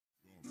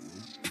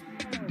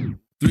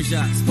Three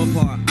shots, four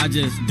par, I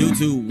just do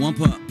two. One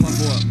putt, par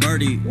four,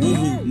 birdie,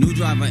 woohoo. New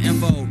driver,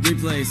 info,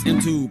 replace,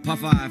 M2, par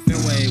five,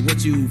 fairway,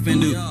 what you fin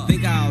do?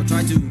 Think I'll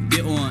try to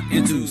get on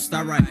into.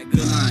 Start right,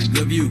 good line,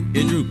 good view.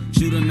 It drew,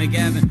 shooter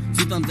McGavin,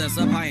 two thumbs that's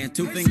up high and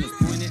two fingers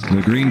pointed.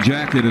 The green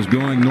jacket is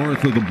going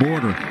north of the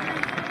border.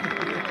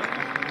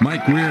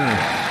 Mike Weir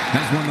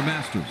has won the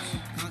Masters.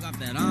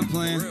 That I'm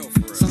playing.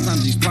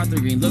 Sometimes these par 3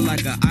 green look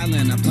like an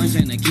island. A plunge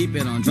and to keep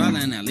it on dry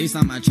land. At least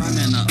I might try,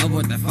 man. Up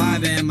with the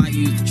 5 and might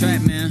use the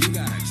trap, man.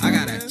 I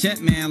got a check,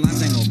 man. Line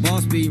tango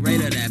ball speed,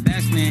 rated that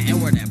batsman.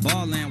 And where that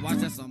ball land. Watch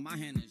that's on my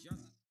hand. Is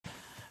yours.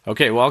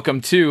 Okay,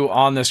 welcome to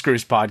On the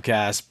Screws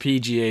Podcast,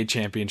 PGA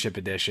Championship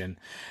Edition.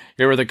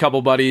 Here with a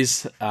couple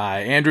buddies,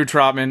 Andrew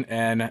Trotman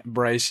and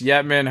Bryce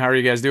Yetman. How are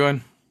you guys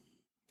doing?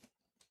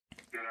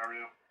 Good, how are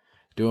you?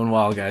 Doing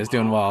well, guys.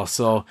 Doing well.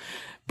 So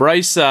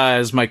Bryce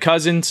is my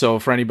cousin, so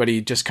for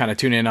anybody just kind of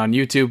tune in on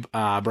YouTube,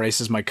 Bryce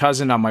is my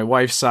cousin on my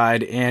wife's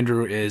side.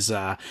 Andrew is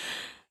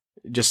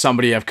just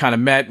somebody I've kind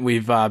of met.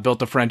 We've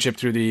built a friendship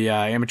through the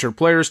Amateur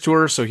Players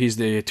Tour, so he's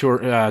the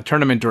tour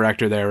tournament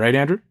director there, right,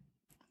 Andrew?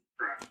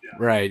 Correct, yeah.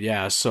 Right,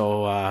 yeah.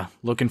 So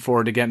looking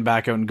forward to getting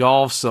back out in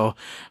golf. So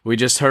we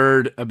just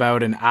heard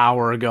about an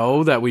hour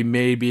ago that we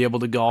may be able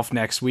to golf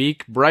next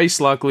week. Bryce,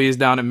 luckily, is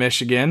down at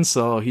Michigan,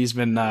 so he's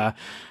been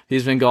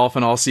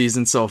golfing all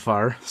season so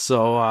far.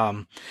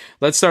 So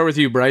let's start with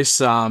you,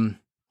 Bryce.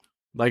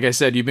 Like I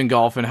said, you've been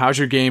golfing. How's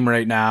your game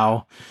right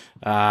now?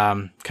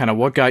 Kind of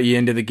what got you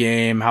into the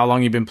game? How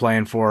long you been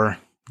playing for?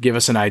 Give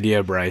us an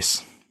idea,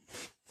 Bryce.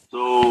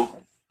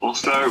 So we'll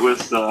start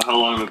with how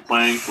long I've been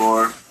playing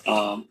for.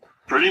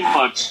 Pretty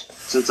much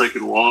since I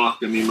could walk.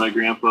 I mean, my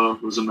grandpa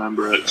was a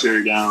member at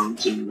Cherry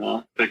Downs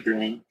in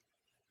Pickering,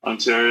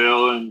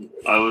 Ontario, and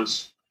I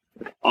was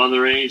on the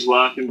range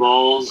whacking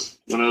balls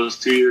when I was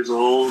 2 years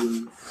old,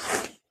 and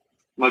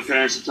my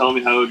parents would tell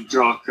me how to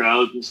draw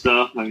crowds and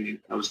stuff. I mean,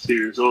 I was 2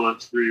 years old. I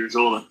was 3 years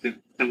old. I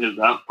couldn't hit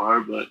that far,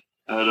 but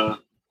I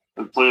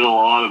played a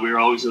lot. We were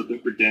always out there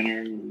for dinner,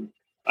 and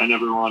I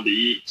never wanted to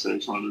eat, so I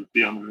just wanted to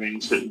be on the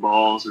range hitting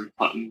balls or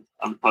putting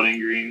on the putting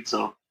green.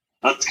 So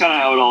that's kind of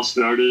how it all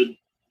started.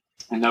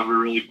 I never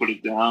really put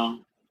it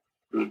down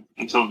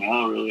until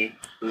now, really.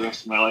 For the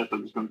rest of my life,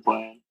 I've just been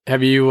playing.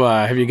 Have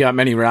you got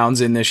many rounds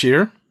in this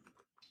year?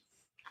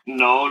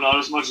 No, not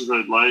as much as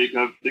I'd like.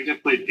 I think I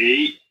played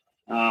 8.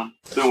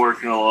 Been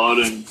working a lot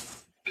and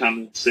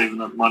kind of saving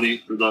up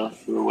money for the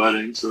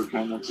wedding, so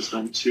trying not to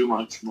spend too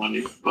much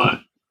money. But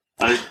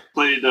I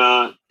played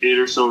 8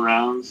 or so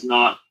rounds,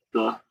 not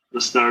the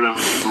start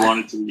I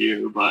wanted to the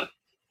year. But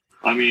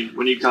I mean,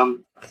 when you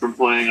come from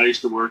playing, I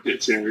used to work at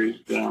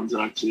Cherry Downs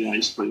actually. And I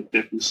used to play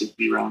 50,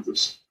 60 rounds of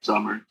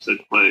summer. So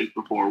I'd play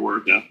before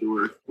work, after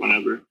work,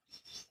 whenever.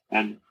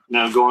 And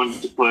now going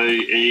to play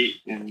 8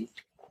 in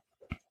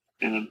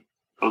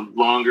a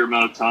longer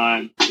amount of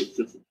time, it's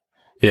just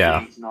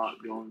it's not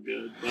going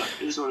good. But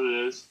it's what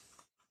it is.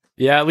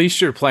 Yeah, at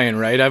least you're playing,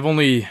 right? I've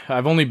only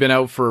been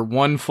out for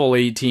one full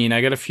 18.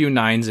 I got a few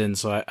 9s in,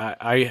 so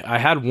I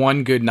had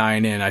one good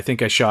 9 in. I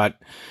think I shot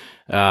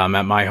at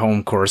my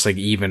home course like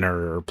even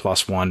or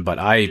 +1, but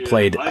I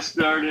played. I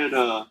started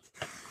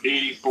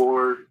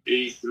 84,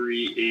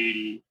 83,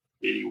 80,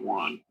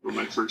 81 were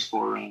my first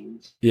 4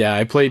 rounds. Yeah,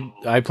 I played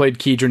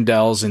Kedron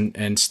Dells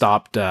and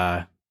stopped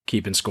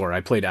keeping score.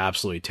 I played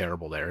absolutely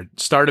terrible there.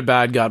 Started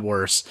bad, got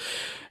worse.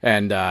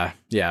 And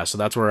so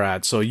that's where we're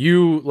at. So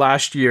you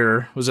last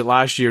year,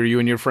 you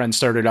and your friend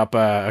started up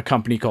a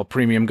company called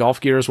Premium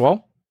Golf Gear as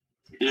well?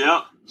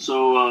 Yeah.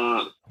 So,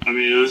 I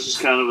mean, it was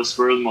just kind of a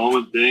spur of the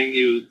moment thing.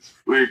 We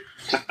were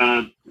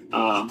kind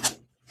of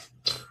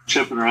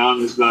chipping around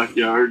in his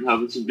backyard,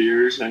 having some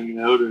beers, hanging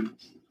out, and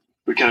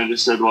we kind of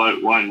just said,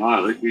 why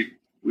not? Like,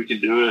 we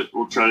can do it.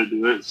 We'll try to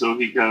do it. So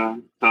he kind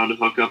of found a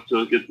hookup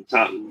to get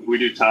we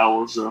do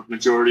towels,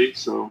 majority.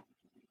 So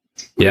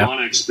we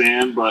want to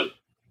expand, but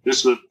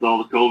just with all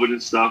the COVID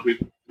and stuff,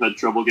 we've had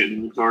trouble getting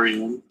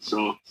inventory in.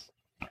 So,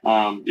 we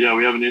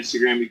have an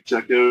Instagram you can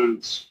check out.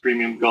 It's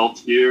Premium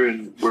Golf Gear,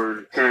 and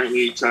we're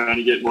currently trying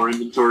to get more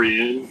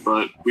inventory in,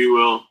 but we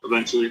will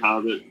eventually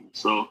have it.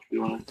 So, if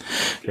you want to.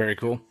 Very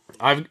cool.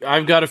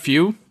 I've got a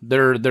few.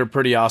 They're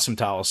pretty awesome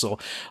towels. So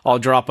I'll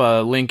drop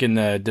a link in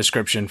the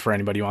description for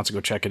anybody who wants to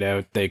go check it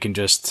out. They can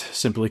just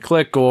simply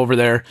go over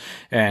there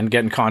and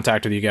get in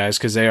contact with you guys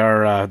because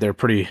they're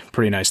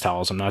pretty nice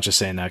towels. I'm not just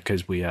saying that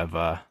because we have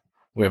a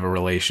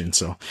relation.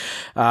 So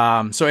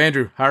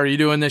Andrew, how are you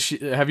doing this?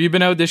 Have you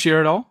been out this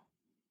year at all?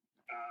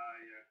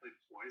 I played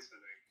twice,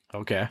 I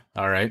think. Okay,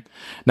 all right.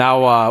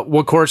 Now,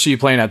 what course are you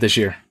playing at this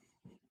year?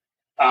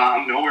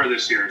 I'm nowhere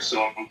this year,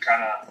 so I'm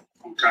kind of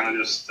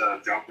just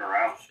jumping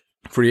around.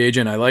 Free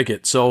agent, I like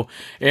it. So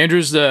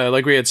Andrew's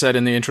like we had said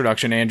in the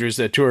introduction, Andrew's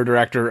the tour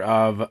director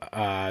of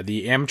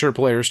the Amateur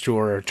Players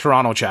Tour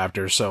Toronto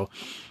chapter. So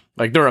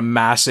like they're a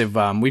massive.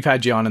 We've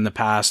had you on in the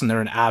past, and they're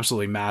an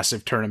absolutely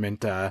massive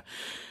tournament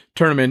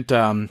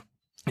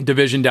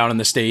division down in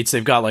the States.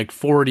 They've got like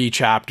 40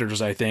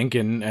 chapters, I think,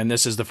 and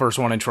this is the first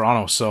one in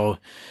Toronto. So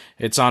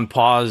it's on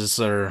pause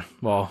or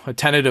a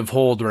tentative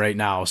hold right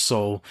now.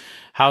 So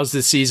how's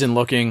the season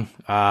looking?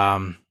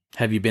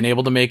 Have you been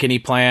able to make any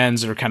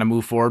plans or kind of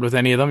move forward with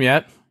any of them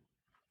yet?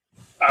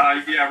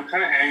 Yeah, we're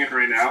kind of hanging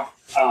right now.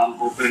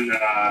 Hoping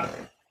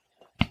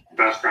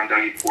best friend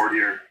Dougie Ford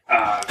here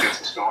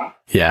gets us going.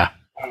 Yeah.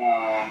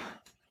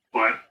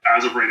 But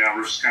as of right now,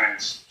 we're just kind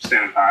of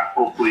standing back.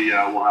 Hopefully,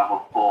 we'll have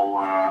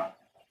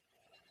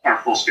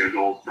our full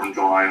schedule from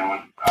July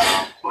on.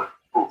 But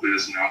hopefully,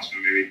 this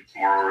announcement maybe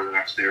tomorrow or the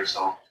next day or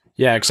so.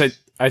 Yeah, because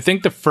I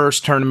think the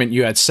first tournament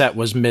you had set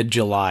was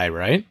mid-July,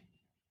 right?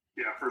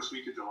 Yeah, first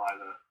week of July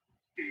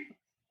the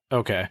 8th.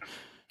 Okay.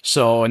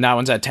 So, and that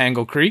one's at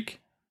Tangle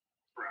Creek?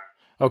 Correct.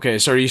 Okay,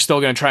 so are you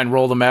still going to try and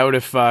roll them out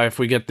if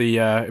we get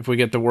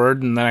the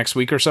word in the next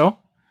week or so?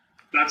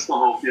 That's the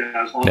hope.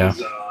 Yeah, as long as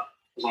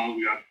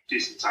we got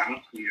decent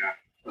time, yeah,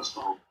 that's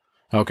the hope.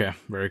 Okay,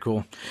 very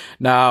cool.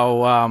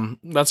 Now,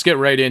 let's get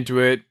right into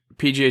it.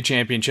 PGA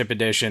Championship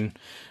Edition.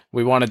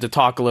 We wanted to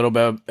talk a little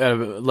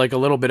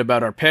bit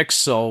about our picks,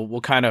 so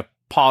we'll kind of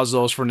pause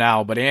those for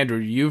now. But Andrew,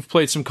 you've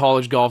played some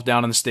college golf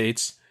down in the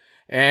States,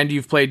 and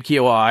you've played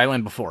Kiowa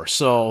Island before,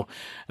 so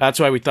that's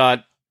why we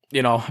thought,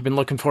 I've been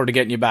looking forward to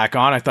getting you back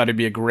on. I thought it'd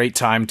be a great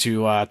time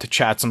to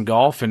chat some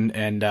golf,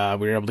 and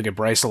we were able to get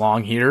Bryce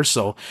along here.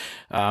 So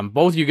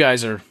both you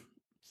guys are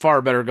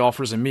far better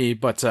golfers than me,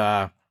 but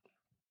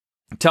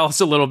tell us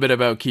a little bit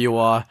about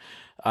Kiowa.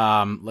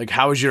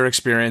 How was your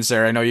experience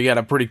there? I know you got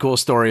a pretty cool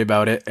story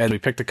about it, and we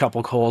picked a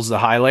couple holes to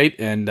highlight,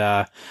 and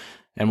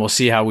we'll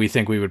see how we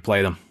think we would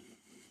play them.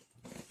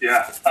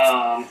 Yeah.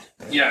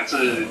 It's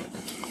a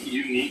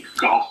unique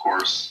golf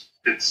course.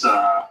 It's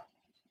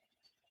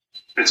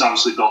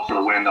obviously built for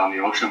the wind on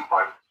the ocean,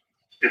 but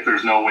if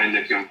there's no wind,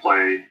 it can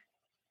play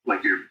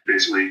like you're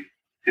basically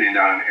hitting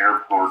down an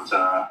airport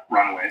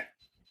runway.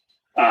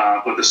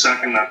 But the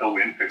second that the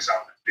wind picks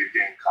up, it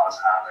can cause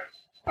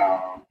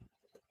havoc.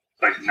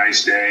 Like a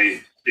nice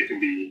day, it can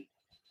be,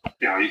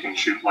 you can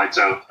shoot lights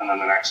out, and then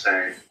the next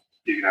day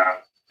you can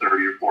have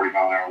 30 or 40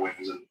 mile an hour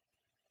winds and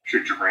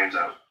shoot your brains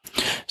out.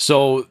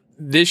 So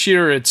this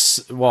year,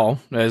 as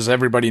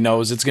everybody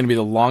knows, it's going to be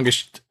the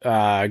longest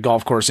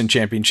golf course in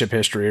championship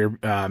history,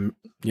 or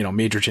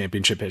major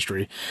championship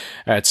history.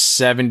 At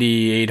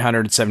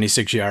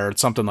 7,876 yards,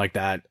 something like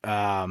that,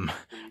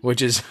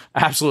 which is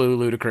absolutely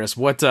ludicrous.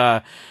 What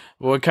kind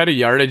of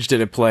yardage did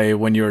it play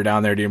when you were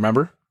down there? Do you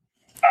remember?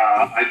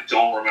 I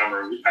don't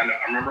remember. I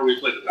remember we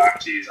played the back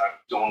tees. I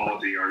don't know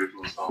what the yardage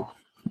was, though.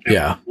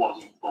 It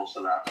wasn't close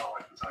to that, though,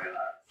 I can tell you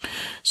that.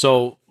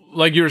 So,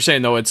 like you were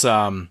saying, though, it's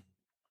kind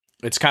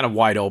of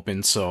wide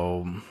open,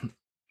 so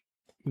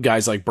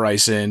guys like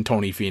Bryson,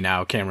 Tony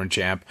Finau, Cameron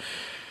Champ,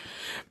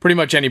 pretty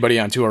much anybody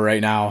on tour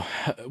right now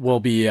will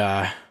be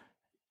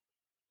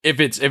if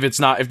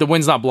the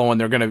wind's not blowing,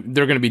 they're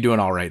gonna be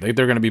doing all right. Like,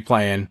 they're gonna be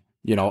playing,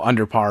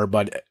 under par.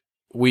 But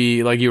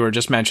we, like you were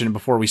just mentioning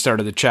before we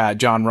started the chat,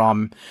 John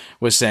Rahm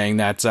was saying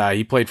that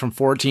he played from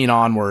 14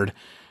 onward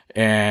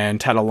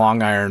and had a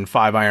long iron,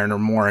 5-iron or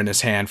more in his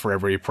hand for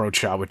every approach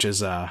shot, which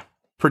is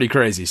pretty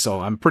crazy.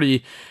 So I'm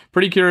pretty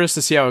curious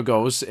to see how it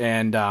goes.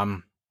 And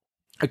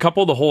a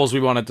couple of the holes we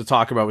wanted to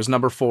talk about was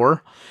number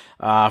 4,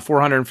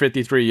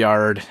 453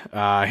 yard,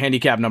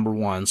 handicap number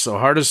 1. So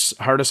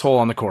hardest hole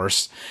on the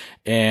course.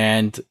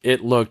 And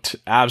it looked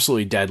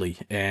absolutely deadly.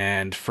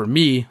 And for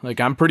me,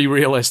 I'm pretty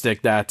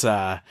realistic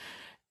that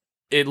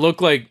it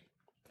looked like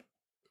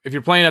if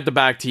you're playing at the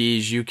back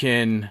tees, you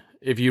can,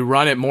 if you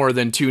run it more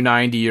than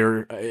 290,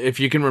 or if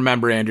you can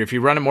remember, Andrew, if you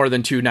run it more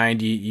than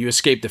 290, you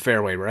escape the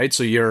fairway, right?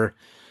 So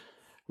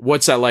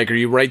what's that like? Are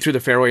you right through the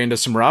fairway into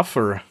some rough,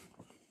 or?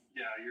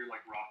 Yeah, you're like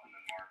rough and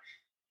then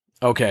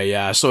marsh. Okay,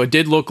 yeah. So it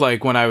did look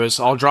like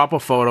I'll drop a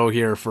photo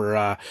here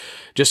for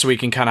just so we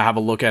can kind of have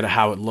a look at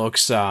how it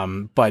looks.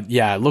 But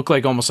yeah, it looked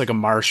like almost like a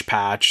marsh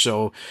patch.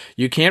 So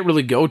you can't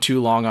really go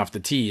too long off the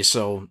tee.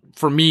 So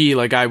for me,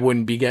 I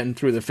wouldn't be getting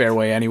through the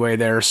fairway anyway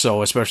there.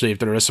 So especially if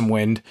there is some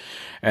wind.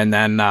 And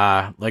then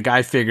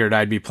I figured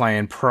I'd be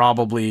playing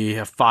probably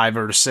a 5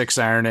 or 6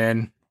 iron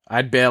in.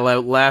 I'd bail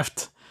out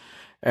left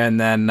and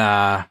then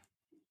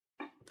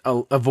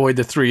avoid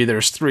the 3.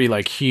 There's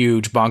 3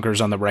 huge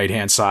bunkers on the right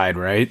hand side,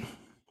 right?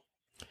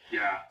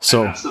 Yeah.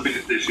 So that's the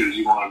biggest issue, is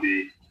you want to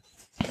be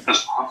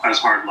as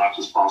hard left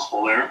as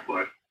possible there,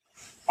 but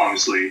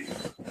obviously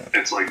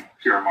it's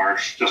pure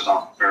marsh just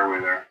off the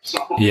fairway there. So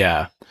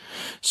yeah.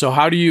 So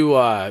how do you,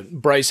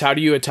 Bryce? How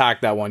do you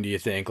attack that one? Do you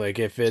think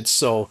if it's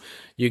so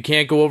you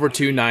can't go over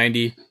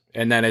 290,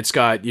 and then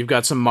you've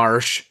got some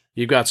marsh,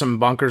 you've got some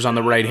bunkers on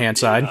the right hand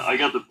side. I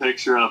got the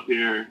picture up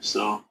here.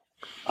 So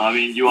I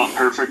mean, you want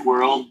perfect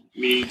world,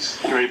 me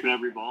scraping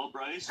every ball,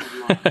 Bryce, or do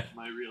you want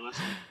my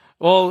realistic?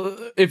 Well,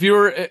 if you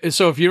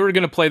were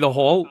going to play the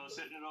hole, I was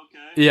hitting it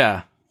okay.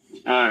 Yeah.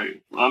 All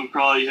right, I'm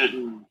probably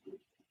hitting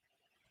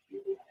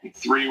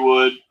 3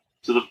 wood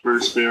to the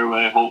first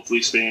fairway,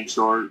 hopefully staying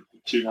short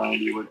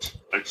 290, which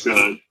I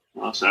should.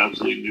 That's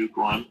absolutely nuke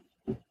one.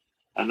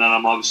 And then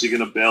I'm obviously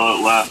going to bail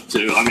out left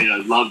too. I mean,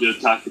 I'd love to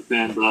attack the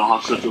pin, but I'll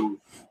have such a.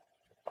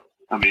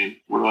 I mean,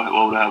 what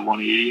would I have?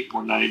 180,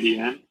 190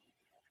 in.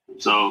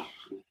 So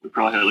we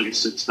probably had a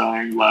 6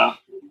 iron left.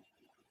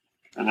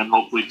 and then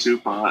hopefully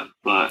 2-putt.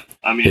 But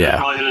I mean, Yeah. I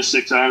probably hit a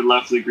 6-iron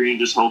left of the green,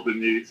 just hoping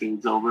maybe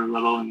fades over a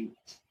little and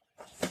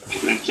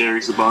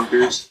carries the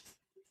bunkers.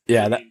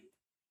 Yeah,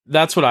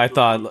 that's what I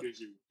thought.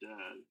 Bunkers are dead.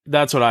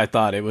 That's what I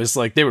thought. It was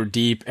like they were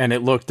deep, and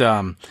it looked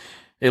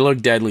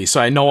deadly.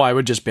 So I know I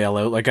would just bail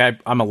out. Like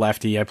I'm a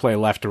lefty. I play a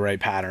left to right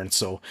pattern,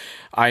 so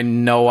I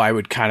know I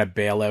would kind of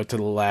bail out to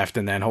the left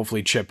and then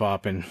hopefully chip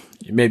up, and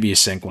maybe you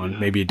sink one,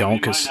 maybe you don't.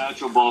 Because my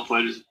natural ball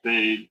flight is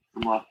fade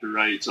from left to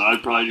right, so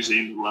I'd probably just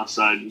aim to the left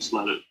side and just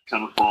let it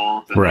kind of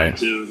fall if it Right. had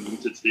to, and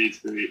if it stays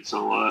straight,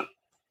 so what?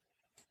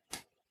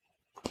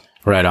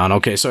 Right on.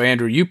 Okay, so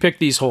Andrew, you picked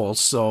these holes,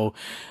 so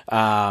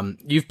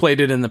you've played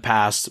it in the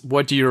past.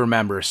 What do you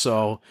remember?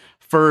 So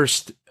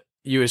first,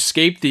 you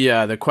escaped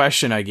the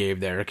question I gave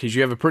there because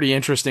you have a pretty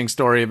interesting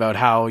story about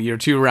how your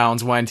 2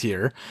 rounds went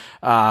here.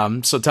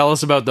 So tell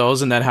us about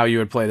those and then how you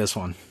would play this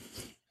one.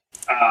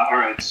 All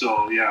right,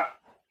 so yeah,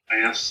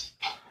 I guess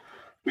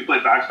we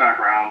played back-to-back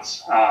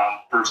rounds.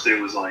 First day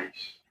was like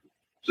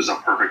just a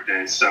perfect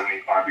day,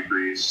 75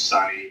 degrees,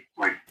 sunny,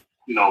 like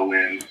no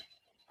wind,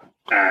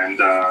 and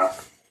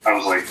I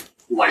was like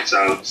lights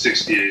out,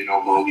 68,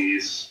 no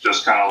bogeys,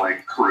 just kind of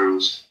like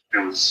cruise. It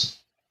was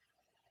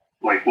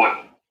like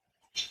what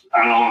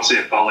I don't want to say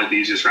it felt like the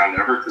easiest round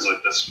ever because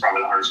like this is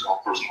probably the hardest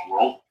golf course in the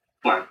world,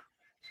 but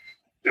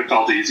it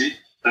felt easy.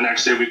 The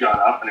next day we got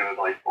up and it was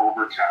like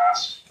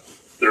overcast,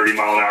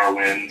 30-mile-an-hour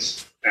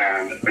winds,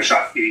 and I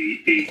shot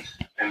 88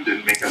 and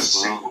didn't make a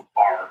single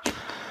par.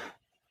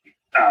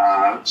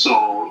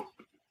 So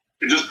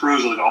it just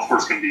proves that the golf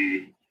course can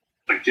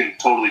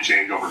totally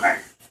change overnight.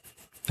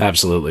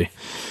 Absolutely.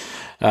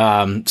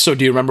 So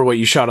do you remember what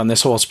you shot on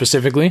this hole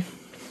specifically?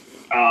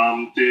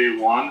 Day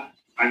 1,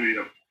 I made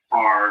a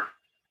par.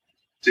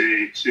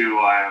 Day 2,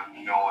 I have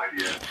no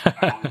idea.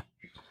 I don't even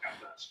have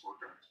that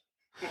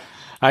scorecard.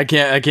 I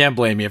can't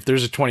blame you if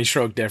there's a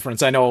 20-stroke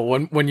difference. I know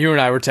when you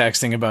and I were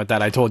texting about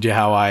that, I told you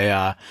how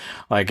I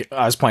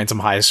was playing some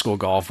high school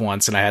golf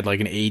once and I had like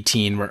an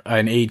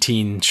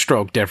 18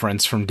 stroke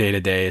difference from day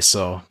to day.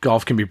 So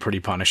golf can be pretty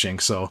punishing.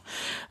 So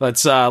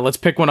let's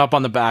pick one up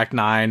on the back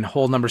 9,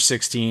 hole number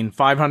 16,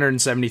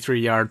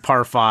 573 yard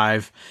par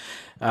 5.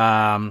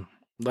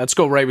 Let's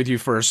go right with you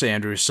first,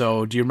 Andrew.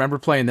 So do you remember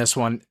playing this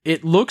one?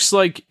 It looks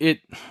like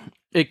it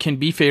can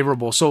be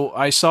favorable. So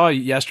I saw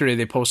yesterday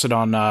they posted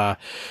on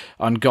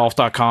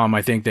golf.com.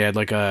 I think they had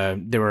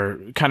they were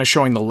kind of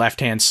showing the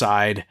left-hand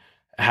side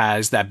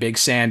has that big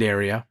sand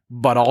area,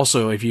 but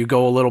also if you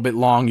go a little bit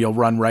long, you'll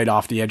run right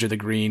off the edge of the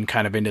green,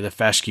 kind of into the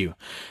fescue.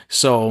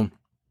 So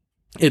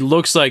it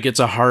looks like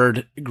it's a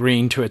hard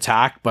green to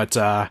attack, but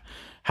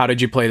how did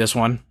you play this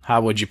one?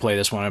 How would you play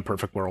this one in a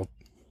perfect world?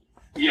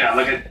 Yeah,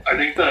 I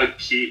think the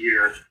key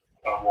here,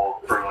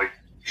 for like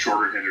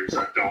shorter hitters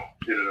that don't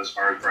hit it as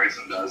far as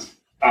Bryson does,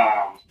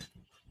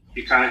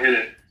 you kind of hit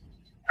it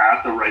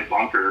at the right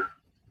bunker.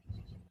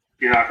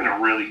 You're not going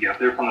to really get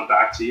there from the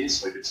back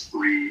tees. Like it's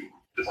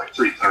like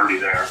 330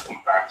 there from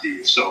the back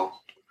tees, so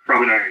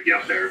probably not going to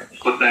get there.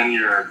 But then you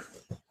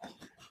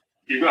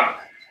got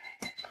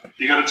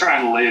to try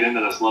and lay it into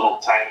this little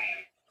tiny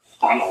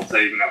funnel to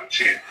even have a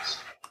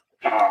chance.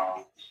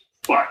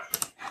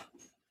 But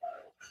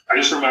I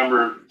just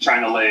remember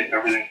trying to lay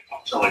everything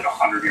up to like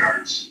 100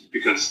 yards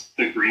because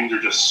the greens are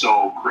just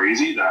so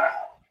crazy that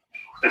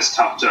it's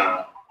tough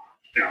to,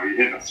 you're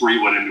hitting a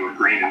 3-wood into a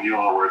green and you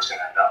don't know where it's going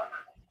to end up.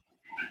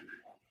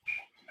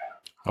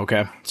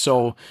 Okay.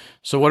 So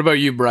what about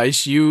you,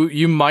 Bryce?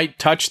 You might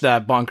touch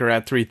that bunker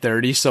at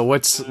 330. So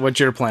what's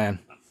your plan?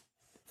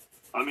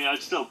 I mean,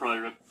 I'd still probably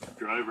rip the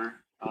driver.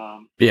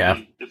 Yeah. I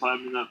mean, if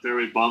I'm in that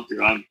fairway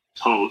bunker, I'm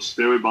toast.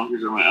 Fairway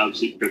bunkers are my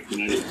absolute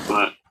kryptonite.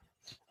 But,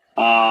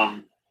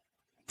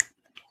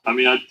 I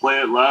mean, I'd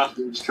play it left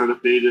and just try to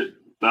fade it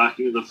back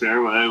into the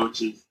fairway,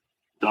 which is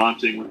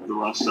daunting with the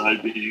left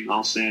side being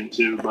all sand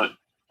too.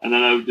 And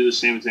then I would do the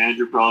same as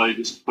Andrew, probably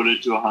just put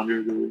it to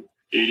 100 or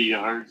 80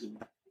 yards and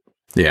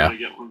try to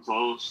get one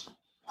close.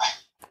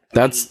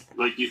 That's and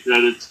like you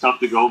said, it's tough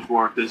to go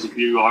for because if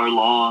you are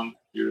long,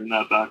 you're in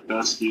that back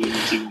fescue and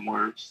it's even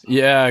worse.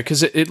 Yeah,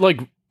 because it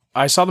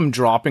I saw them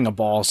dropping a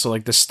ball, so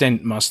like the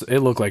stint it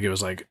looked like it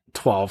was like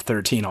 12,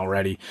 13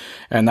 already,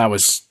 and that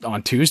was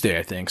on Tuesday,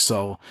 I think.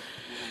 So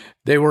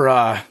they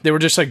were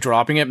just like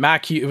dropping it.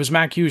 It was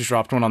Mac Hughes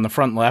dropped one on the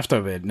front left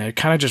of it, and it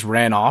kind of just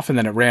ran off, and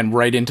then it ran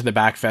right into the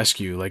back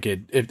fescue, like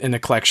it in the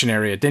collection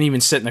area. It didn't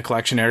even sit in the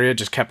collection area; it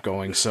just kept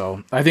going.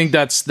 So I think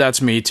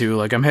that's me too.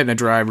 Like I'm hitting a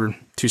driver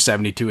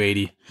 270,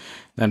 280,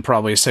 then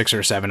probably a 6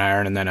 or 7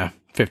 iron, and then a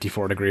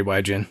 54-degree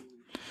wedge in.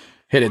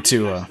 Hit it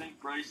to. What do you guys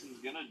think Bryson's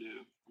gonna do?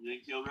 You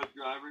think he'll rip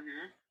driver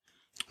here?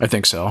 I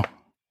think so.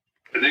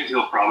 I think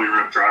he'll probably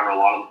rip driver a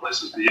lot of the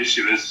places. The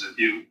issue is if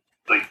you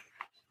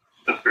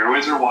the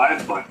fairways are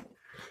wide, but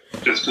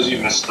just because you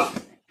missed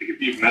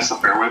if you miss the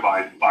fairway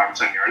by 5 or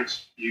 10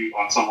 yards,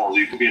 on some holes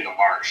you could be in the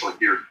marsh. Like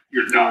you're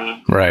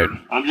done. Right.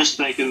 I'm just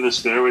thinking this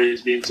fairway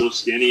is being so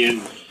skinny,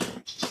 and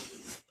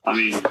I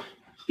mean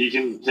he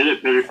can hit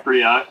it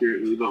pretty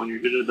accurately, but when you're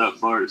hitting it that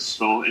far, it's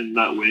so in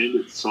that wind,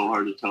 it's so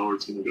hard to tell where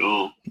it's gonna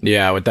go.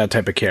 Yeah, with that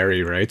type of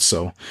carry, right?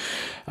 So,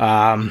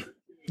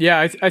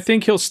 Yeah, I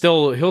think he'll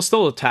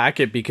still attack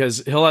it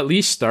because he'll at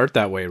least start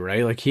that way,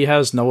 right? Like he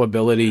has no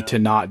ability to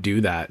not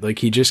do that. Like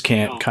he just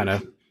can't kind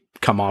of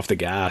come off the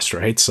gas,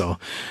 right? So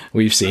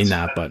we've seen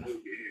that, but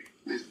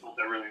He's built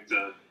everything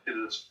to hit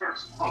it as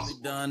fast as possible.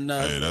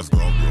 Hey, That's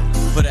golf, bro.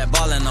 Put that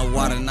ball in the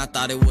water and I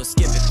thought it was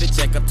skip. If it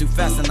check up too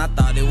fast and I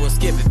thought it was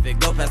skip. If it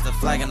go past the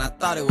flag and I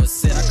thought it was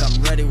sit. I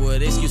come ready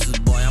with excuses,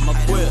 boy, I'm a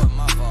quit.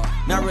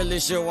 Not really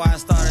sure why I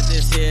started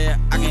this here.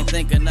 I can't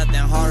think of nothing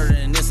harder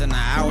than this. And the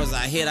hours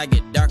I hit, I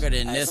get darker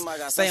than this.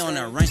 Stay on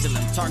the range till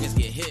them targets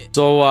get hit.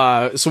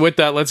 So with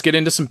that, let's get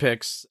into some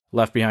picks.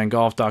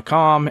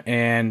 Leftbehindgolf.com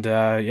and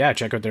yeah,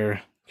 check out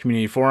their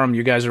community forum.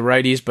 You guys are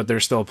righties, but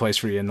there's still a place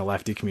for you in the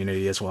lefty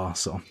community as well.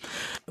 So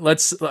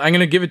I'm going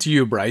to give it to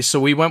you, Bryce. So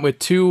we went with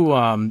two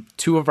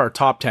of our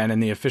top 10 in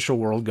the official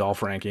world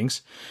golf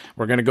rankings.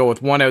 We're going to go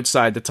with one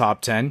outside the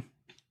top 10,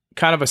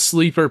 kind of a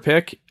sleeper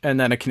pick, and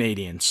then a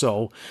Canadian.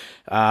 So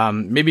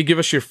maybe give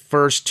us your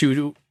first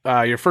two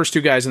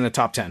guys in the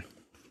top 10.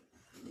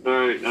 All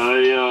right,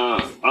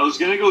 I was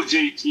gonna go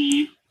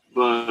JT,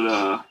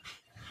 but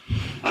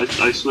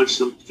I switched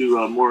them to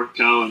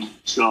Morikawa and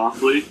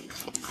Schauffele.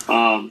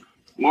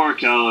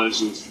 Morikawa is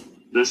just,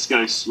 this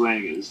guy's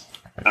swing is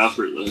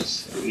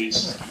effortless. He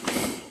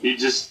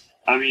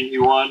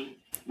won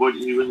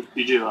the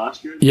PGA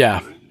last year.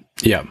 Yeah,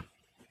 yeah.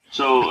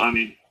 So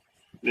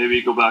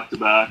maybe go back to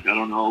back. I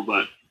don't know,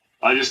 but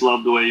I just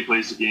love the way he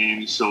plays the game.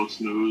 He's so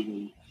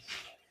smooth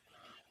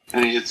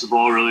and he hits the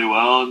ball really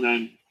well. And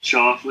then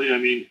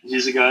Schauffele,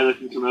 he's a guy that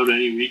can come out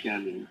any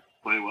weekend and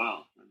play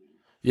well.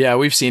 Yeah,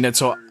 we've seen it.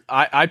 So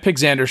I pick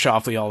Xander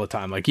Schauffele all the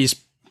time. Like he's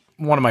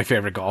one of my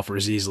favorite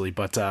golfers easily,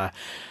 but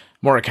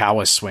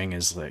Morikawa's swing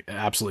is like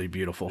absolutely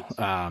beautiful.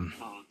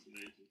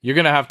 You're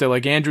gonna have to,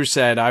 like Andrew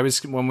said,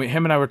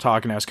 him and I were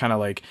talking, I was kind of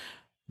like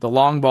the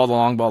long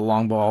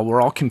ball.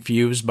 We're all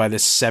confused by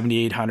this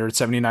 7,800,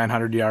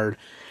 7,900 yard,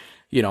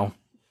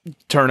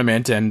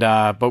 tournament, and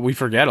but we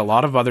forget a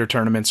lot of other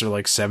tournaments are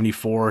like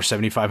 74,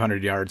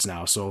 7,500 yards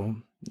now. So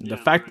the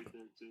fact.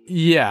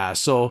 Yeah,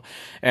 so,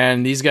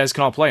 and these guys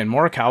can all play, and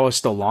Morikawa is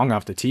still long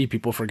off the tee.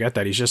 People forget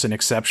that. He's just an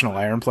exceptional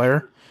iron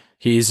player.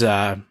 He's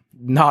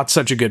not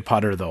such a good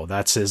putter, though.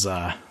 That's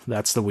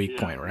the weak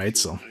point, right?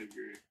 So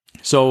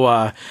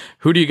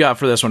who do you got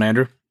for this one,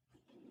 Andrew?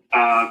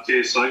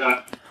 Okay, so I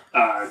got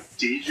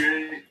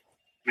DJ,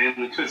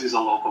 mainly because he's a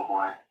local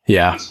boy.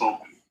 Yeah. Let's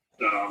hope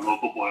the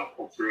local boy will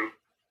pull through.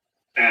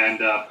 And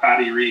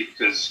Patty Reed,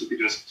 because we could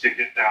just kick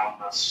it down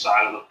the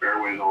side of the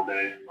fairways all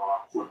day and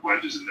flip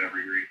wedges into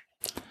every green.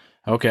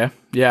 Okay.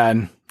 Yeah,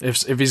 and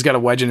if he's got a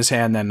wedge in his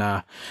hand, then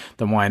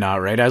why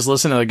not, right? I was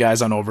listening to the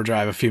guys on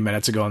Overdrive a few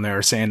minutes ago, and they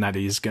were saying that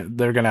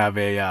they're gonna have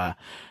a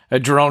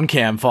drone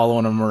cam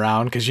following him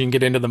around because you can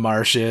get into the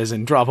marshes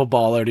and drop a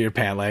ball out of your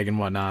pant leg and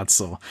whatnot.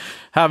 So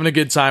having a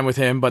good time with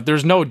him, but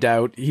there's no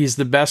doubt he's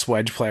the best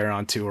wedge player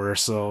on tour.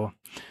 So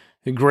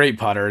a great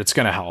putter, it's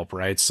gonna help,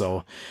 right?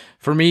 So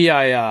for me,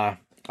 I'm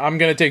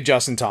gonna take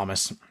Justin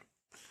Thomas.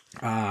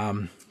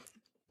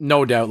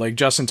 No doubt, like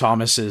Justin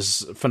Thomas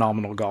is a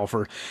phenomenal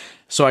golfer.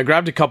 So I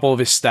grabbed a couple of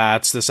his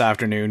stats this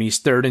afternoon. He's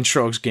third in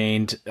strokes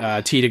gained,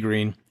 tee to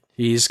green.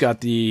 He's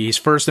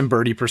first in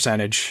birdie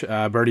percentage,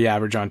 birdie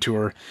average on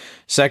tour,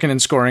 second in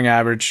scoring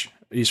average.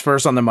 He's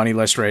first on the money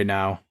list right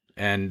now,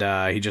 and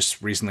he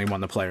just recently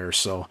won the Players.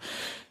 So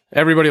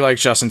everybody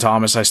likes Justin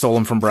Thomas. I stole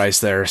him from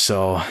Bryce there,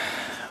 so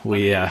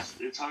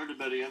it's hard to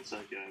bet against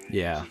that guy. Man.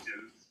 Yeah.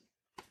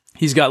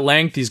 He's got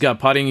length, he's got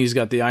putting, he's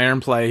got the iron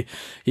play.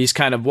 He's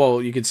kind of,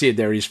 you can see it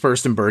there. He's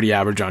first in birdie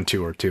average on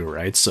tour too,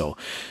 right? So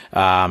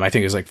I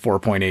think it's like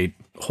 4.8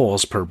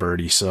 holes per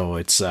birdie. So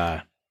it's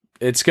going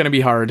to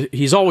be hard.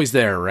 He's always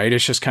there, right?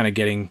 It's just kind of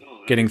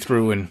getting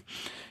through, and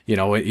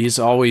he's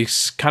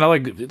always kind of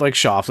like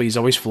Schauffele. He's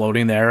always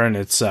floating there, and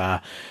it's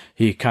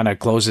he kind of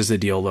closes the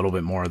deal a little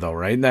bit more though,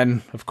 right? And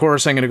then of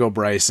course I'm going to go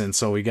Bryson.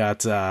 So we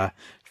got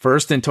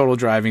first in total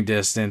driving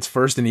distance,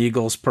 first in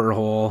eagles per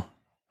hole,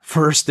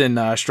 first in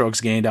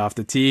strokes gained off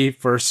the tee,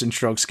 first in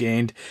strokes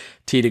gained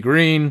tee to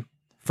green,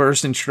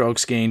 first in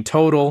strokes gained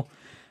total,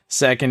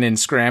 second in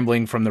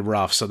scrambling from the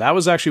rough. So that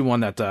was actually one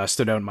that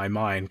stood out in my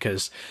mind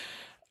because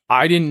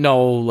I didn't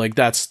know, like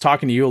that's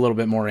talking to you a little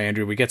bit more,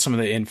 Andrew. We get some of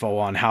the info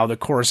on how the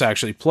course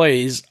actually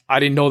plays. I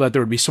didn't know that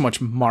there would be so much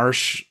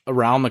marsh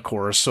around the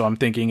course. So I'm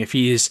thinking if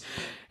he's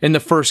in the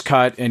first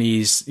cut and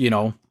he's,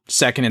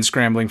 second in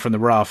scrambling from the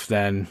rough,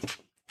 then,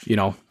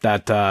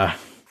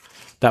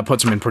 that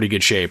puts him in pretty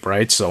good shape,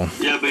 right? So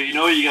yeah, but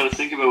what you got to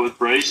think about with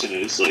Bryson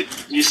is like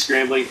he's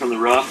scrambling from the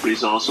rough, but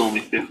he's also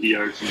only 50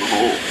 yards from the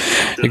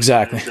hole.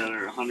 Exactly. That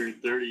are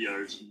 130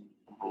 yards from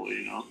the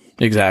hole,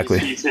 Exactly.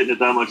 He's hitting it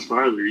that much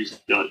farther. He's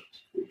got,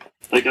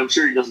 like, I'm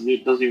sure he doesn't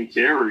even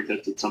care where he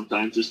hits it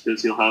sometimes, just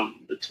because he'll have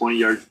a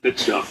 20-yard pitch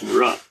shot from the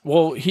rough.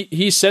 Well,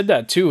 he said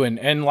that too,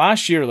 and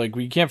last year, like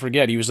we can't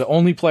forget, he was the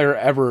only player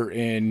ever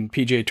in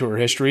PGA Tour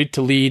history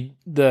to lead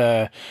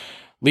the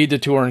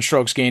tour in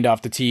strokes gained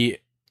off the tee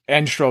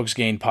end strokes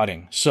gained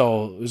putting.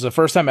 So it was the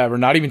first time ever.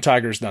 Not even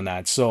Tiger's done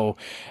that. So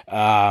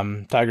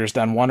Tiger's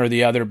done one or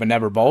the other, but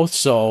never both.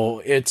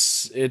 So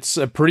it's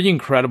a pretty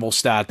incredible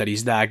stat that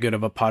he's that good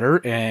of a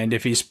putter. And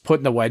if he's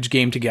putting the wedge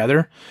game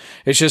together,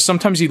 it's just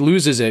sometimes he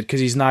loses it because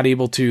he's not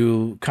able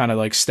to kind of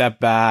like step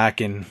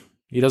back, and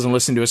he doesn't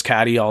listen to his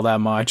caddy all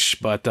that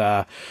much.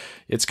 But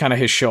it's kind of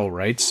his show,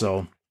 right?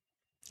 So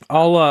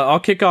I'll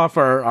kick off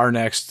our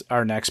next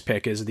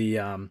pick is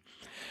the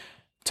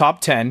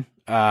top 10.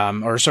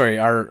 We're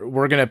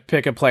going to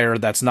pick a player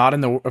that's not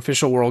in the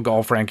official world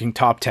golf ranking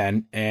top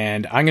 10,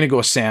 and I'm going to go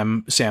with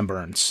Sam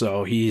Burns.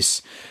 So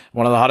he's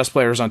one of the hottest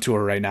players on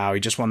tour right now. He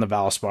just won the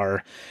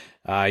Valspar.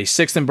 He's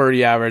 6th in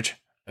birdie average,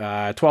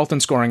 12th in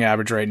scoring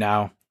average right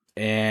now.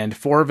 And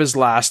 4 of his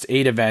last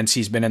 8 events,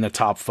 he's been in the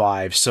top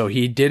 5. So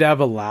he did have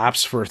a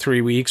lapse for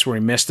 3 weeks where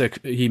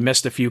he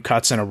missed a few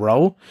cuts in a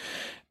row,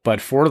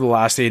 but 4 of the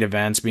last 8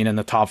 events being in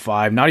the top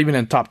 5, not even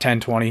in the top 10,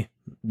 20,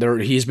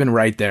 he's been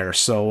right there.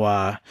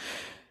 So,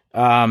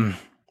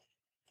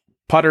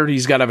 putter,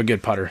 he's got to have a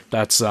good putter.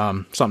 That's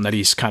something that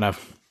he's kind of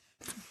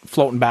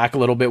floating back a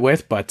little bit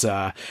with. But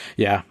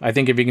yeah, I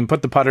think if he can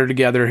put the putter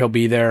together, he'll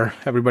be there.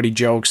 Everybody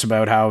jokes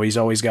about how he's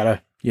always got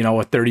a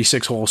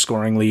 36-hole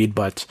scoring lead,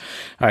 but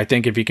I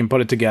think if he can put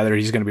it together,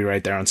 he's going to be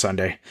right there on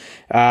Sunday.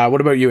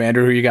 What about you,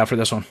 Andrew? Who you got for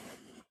this one?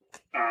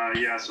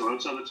 Yeah, so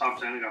outside the top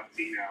 10, I got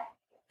Finau.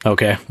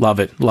 Okay, love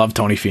it. Love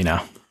Tony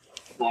Finau.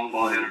 Long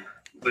ball hitter.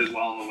 Plays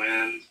well in the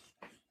wind.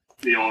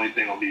 The only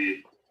thing will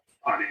be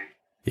putting.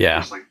 Yeah.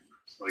 Just like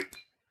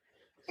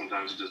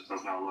sometimes it just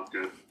does not look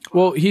good.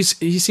 Well, he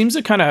seems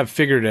to kind of have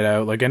figured it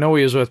out. Like, I know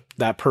he was with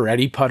that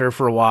Peretti putter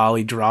for a while.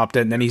 He dropped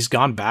it, and then he's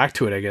gone back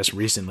to it, I guess,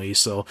 recently.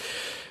 So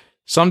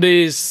some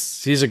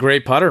days he's a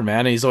great putter,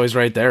 man. He's always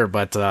right there.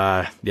 But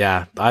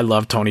yeah, I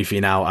love Tony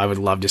Finau. I would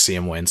love to see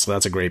him win. So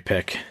that's a great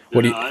pick.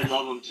 I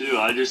love him too.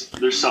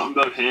 There's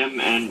something about him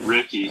and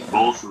Ricky,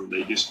 both of them.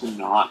 They just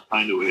cannot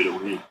find a way to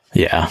win.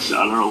 Yeah. So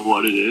I don't know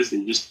what it is.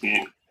 They just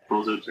can't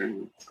close out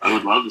tournaments. I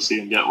would love to see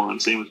him get one.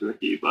 Same with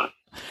Ricky, but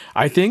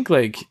I think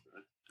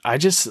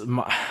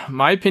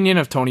my opinion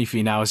of Tony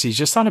Finau is he's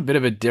just on a bit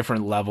of a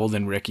different level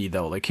than Ricky,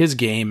 though. Like, his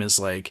game is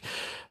like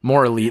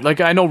more elite. Like,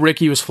 I know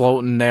Ricky was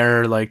floating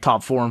there like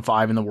top 4 and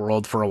 5 in the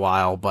world for a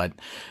while, but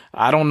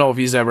I don't know if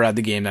he's ever had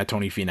the game that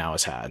Tony Finau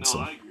has had. No, so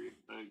I agree.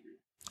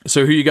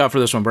 So who you got for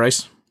this one,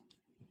 Bryce?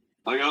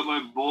 I got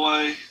my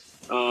boy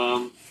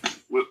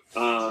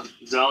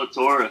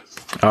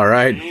Zalatoris. All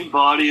right. Same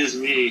body as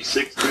me,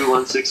 6'2",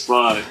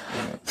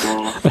 165.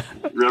 So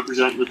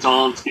representing the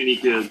tall and skinny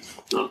kids.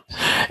 So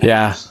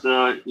yeah.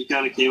 He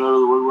kind of came out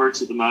of the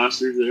woodworks at the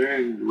Masters there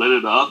and lit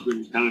it up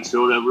and kind of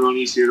showed everyone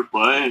he's here to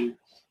play. And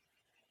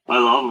I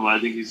love him. I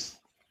think he's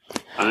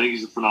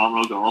a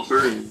phenomenal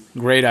golfer. And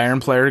great iron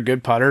player,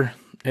 good putter.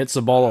 Hits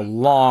the ball a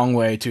long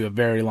way to a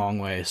very long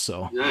way.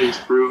 So yeah, he's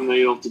proven that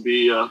you don't have to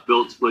be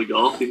built to play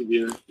golf. You can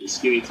be a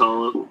skinny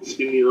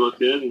little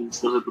kid and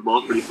still hit the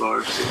ball pretty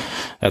far. So.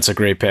 That's a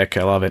great pick.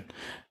 I love it.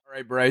 All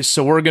right, Bryce.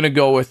 So we're going to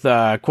go with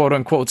quote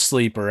unquote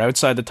sleeper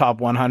outside the top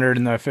 100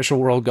 in the official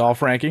world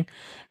golf ranking.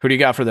 Who do you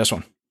got for this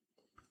one?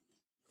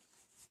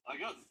 I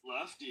got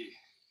Lefty.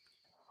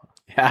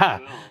 Yeah.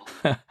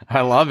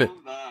 I love it.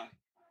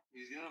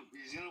 He's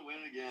gonna win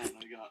again.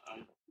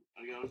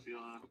 I got a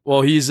feeling.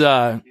 Well, he's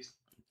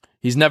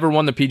never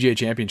won the PGA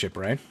Championship,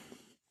 right?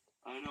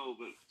 I know,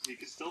 but he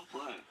can still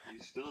play.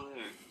 He's still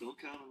there. Don't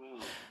count him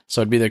out.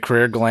 So it'd be the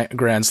career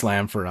Grand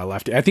Slam for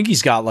Lefty. I think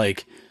he's got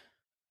like,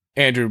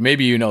 Andrew,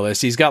 maybe you know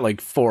this, he's got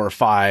like 4 or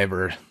 5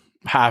 or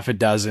half a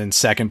dozen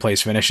second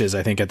place finishes,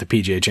 I think, at the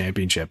PGA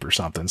Championship or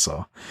something.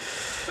 So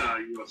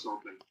US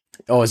Open.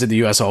 Oh, is it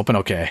the US Open?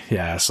 Okay.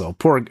 Yeah. So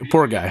poor guy. But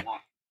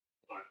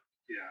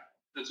yeah,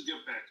 that's a good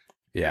pick.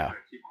 Yeah.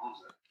 He owns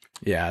it.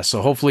 Yeah,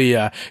 so hopefully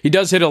he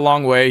does hit a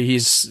long way.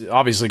 He's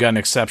obviously got an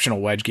exceptional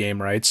wedge game,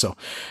 right? So he's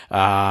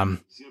gonna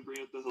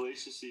bring up the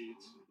hellacious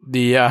seeds.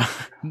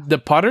 The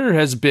putter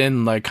has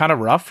been like kind of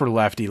rough for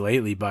Lefty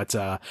lately, but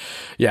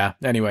yeah.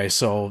 Anyway,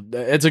 so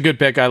it's a good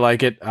pick. I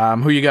like it.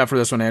 Who you got for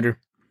this one, Andrew?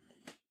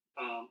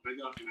 I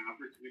got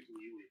Maverick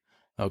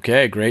McNeely.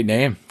 Okay, great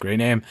name.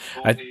 Only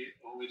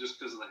just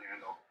because of the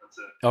handle. That's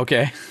it.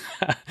 Okay.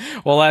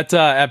 Well, at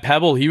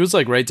Pebble, he was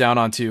like right down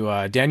onto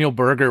Daniel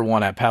Berger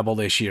won at Pebble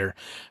this year,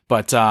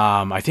 but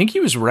I think he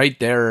was right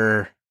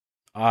there,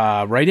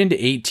 right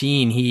into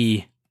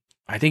 18.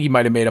 I think he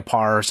might have made a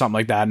par or something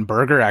like that, and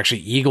Berger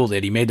actually eagled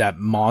it. He made that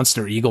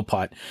monster eagle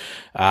putt,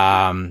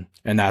 and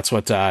that's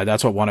what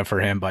won it for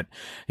him. But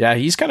yeah,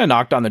 he's kind of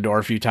knocked on the door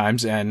a few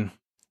times, and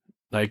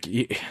like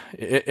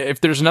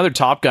if there's another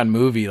Top Gun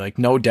movie, like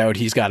no doubt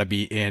he's got to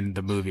be in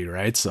the movie,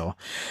 right? So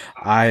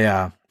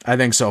I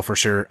think so for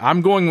sure.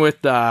 I'm going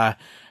with the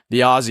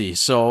Aussie.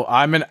 So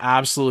I'm an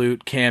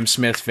absolute Cam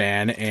Smith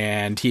fan,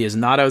 and he is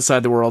not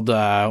outside the world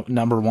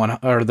number 1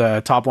 or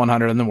the top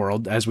 100 in the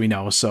world, as we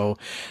know. So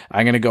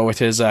I'm going to go with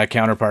his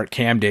counterpart,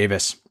 Cam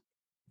Davis.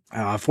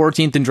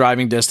 14th in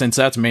driving distance.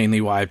 That's mainly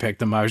why I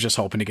picked him. I was just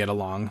hoping to get a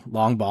long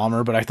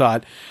bomber, but I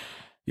thought,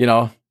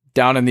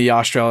 down in the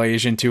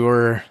Australasian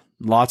Tour,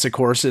 lots of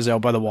courses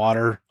out by the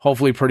water,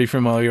 hopefully pretty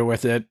familiar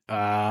with it.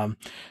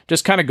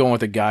 Just kind of going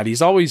with the gut.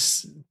 He's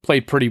always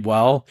played pretty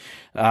well.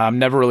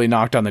 Never really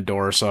knocked on the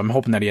door, so I'm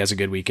hoping that he has a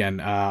good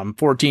weekend.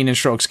 14 in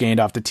strokes gained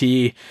off the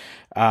tee.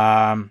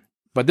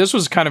 But this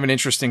was kind of an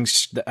interesting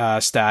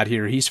stat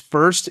here. He's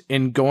first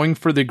in going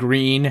for the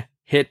green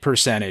hit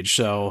percentage.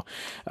 So,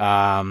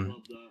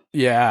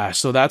 yeah,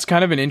 so that's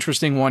kind of an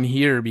interesting one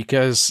here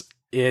because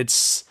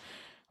it's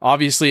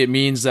obviously it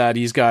means that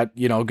he's got,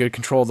 good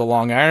control of the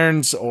long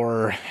irons,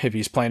 or if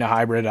he's playing a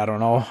hybrid, I don't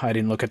know. I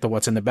didn't look at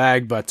what's in the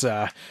bag, but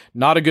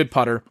not a good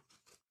putter.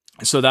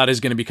 So that is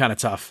going to be kind of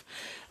tough.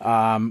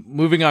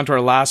 Moving on to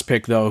our last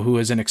pick, though, who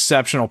is an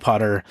exceptional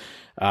putter.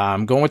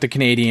 Going with the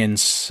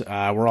Canadians.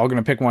 We're all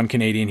going to pick one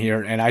Canadian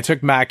here, and I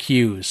took Mac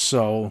Hughes.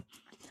 So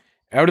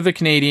out of the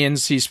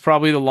Canadians, he's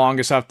probably the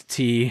longest off the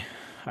tee.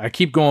 I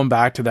keep going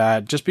back to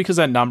that just because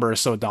that number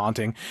is so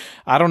daunting.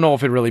 I don't know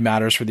if it really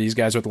matters for these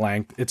guys with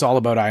length. It's all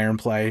about iron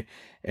play,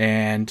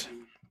 and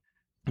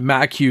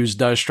Mac Hughes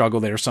does struggle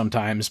there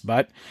sometimes,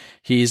 but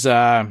he's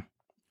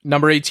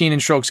number 18 in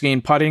strokes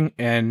gained putting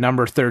and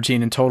number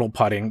 13 in total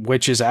putting,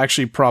 which is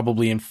actually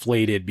probably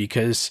inflated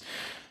because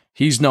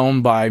he's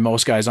known by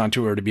most guys on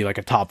tour to be like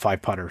a top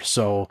 5 putter.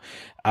 So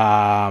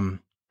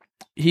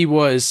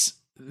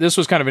this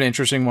was kind of an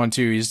interesting one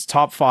too. He's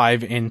top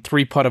 5 in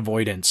 3-putt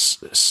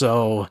avoidance.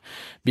 So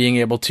being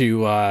able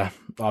to,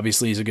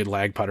 obviously he's a good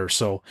lag putter.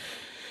 So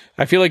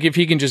I feel like if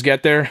he can just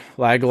get there,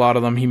 lag a lot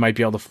of them, he might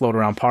be able to float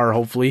around par,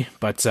 hopefully.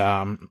 But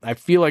I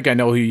feel like I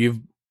know who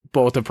you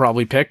both have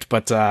probably picked,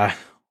 but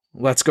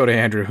let's go to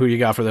Andrew. Who you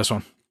got for this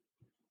one?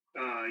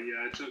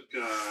 I took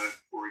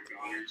Corey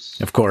Connors.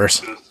 Of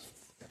course.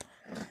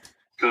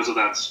 Because of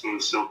that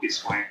smooth, silky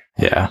swing.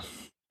 Yeah.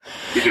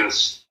 He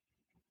just,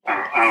 I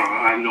don't know.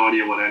 I have no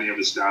idea what any of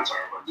his stats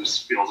are, but it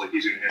just feels like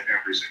he's going to hit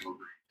every single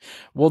green.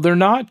 Well, they're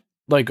not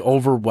like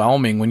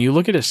overwhelming. When you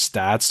look at his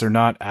stats, they're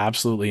not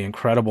absolutely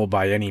incredible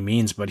by any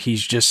means, but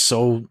he's just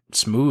so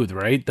smooth,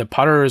 right? The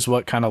putter is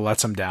what kind of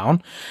lets him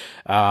down.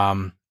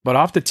 But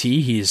off the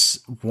tee, he's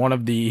one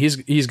of the,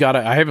 he's got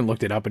to, I haven't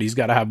looked it up, but he's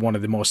got to have one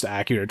of the most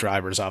accurate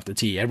drivers off the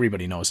tee.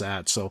 Everybody knows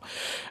that. So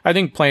I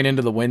think playing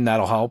into the wind,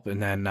 that'll help.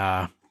 And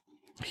then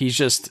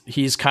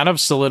he's kind of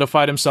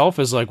solidified himself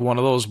as like one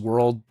of those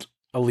world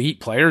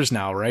elite players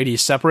now, right?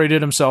 He's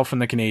separated himself from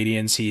the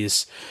Canadians.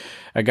 He's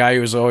a guy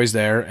who was always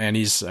there, and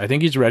I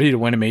think he's ready to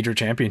win a major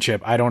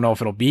championship. I don't know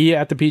if it'll be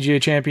at the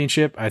PGA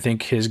Championship. I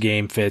think his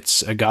game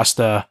fits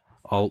Augusta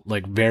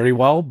like very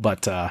well,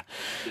 but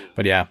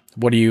yeah.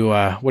 What do you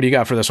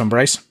got for this one,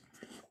 Bryce?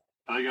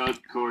 I got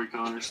Corey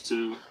Connors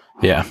too.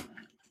 Yeah.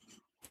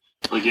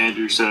 Like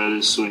Andrew said,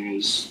 his swing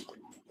is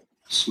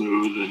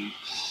smooth and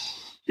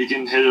he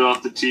can hit it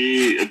off the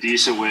tee a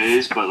decent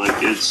ways, but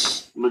like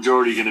it's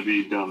majority going to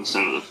be down the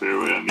center of the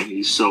fairway. I mean,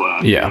 he's so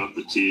accurate off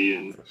the tee,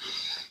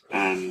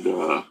 and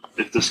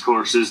if this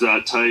course is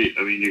that tight,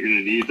 I mean, you're going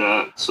to need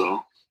that.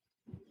 So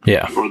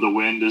yeah, or the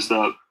wind is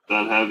that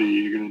heavy,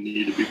 you're going to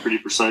need to be pretty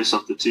precise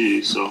off the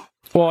tee. So.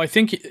 Well, I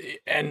think,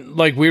 and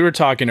like we were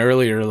talking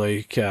earlier,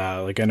 like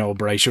I know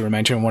Bryce, you were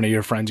mentioning one of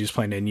your friends who's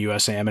playing in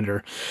U.S.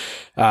 Amateur,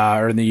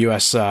 or in the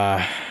U.S.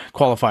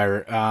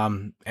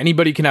 Qualifier.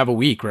 Anybody can have a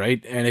week,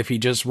 right? And if he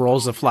just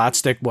rolls the flat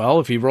stick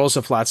well,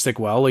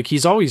 like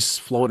he's always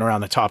floating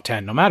around the top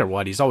 10, no matter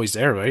what. He's always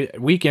there,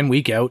 right? Week in,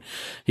 week out.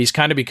 He's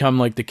kind of become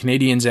like the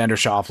Canadian Xander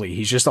Schauffele.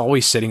 He's just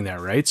always sitting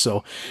there, right?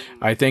 So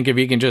I think if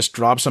he can just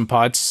drop some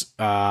putts,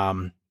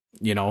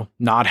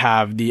 not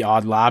have the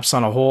odd lapse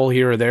on a hole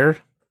here or there,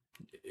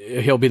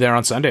 he'll be there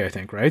on Sunday, I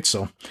think, right?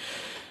 So,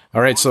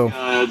 all right. So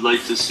I'd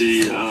like to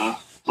see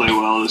play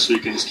well this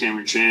weekend is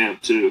Cameron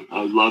Champ too.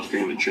 I love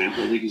Cameron Champ.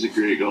 I think he's a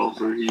great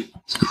golfer. He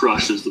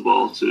crushes the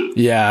ball too.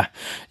 Yeah,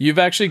 you've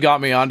actually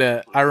got me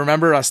onto. I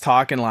remember us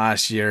talking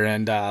last year,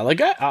 and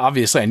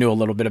obviously I knew a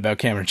little bit about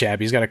Cameron Champ.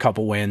 He's got a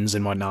couple wins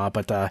and whatnot,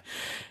 but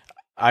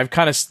I've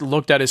kind of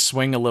looked at his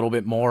swing a little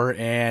bit more,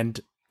 and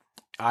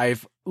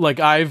I've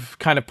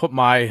kind of put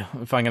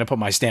if I'm going to put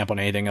my stamp on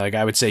anything, like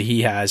I would say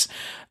he has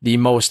the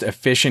most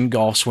efficient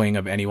golf swing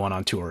of anyone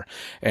on tour.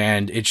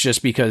 And it's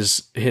just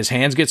because his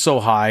hands get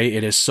so high.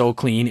 It is so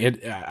clean.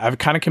 I've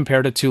kind of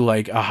compared it to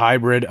like a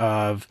hybrid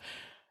of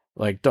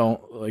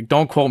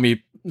don't quote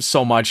me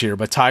so much here,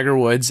 but Tiger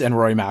Woods and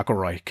Rory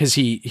McIlroy, because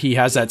he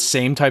has that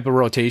same type of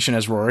rotation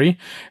as Rory,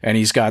 and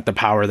he's got the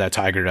power that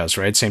Tiger does,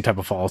 right? Same type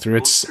of follow through.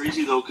 It's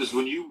crazy though, because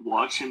when you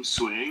watch him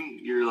swing,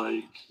 you're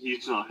like,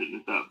 he's not hitting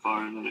it that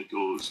far, and then it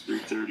goes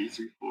 330,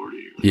 340.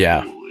 Like,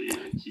 yeah, holy,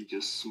 like, he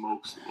just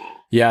smokes the ball.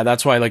 Yeah,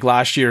 that's why. Like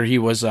last year, he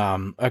was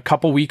a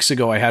couple weeks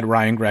ago. I had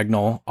Ryan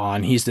Gregnell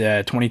on. He's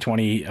the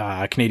 2020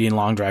 Canadian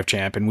long drive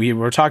champ, and we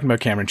were talking about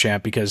Cameron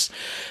Champ because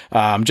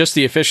just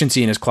the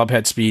efficiency in his club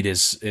head speed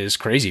is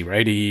crazy,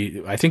 right?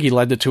 I think he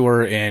led the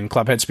tour in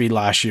club head speed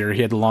last year.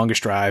 He had the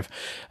longest drive,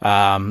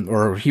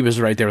 or he was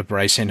right there with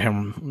Bryce and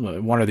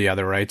him, one or the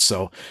other, right?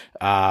 So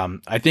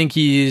I think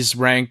he's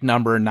ranked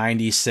number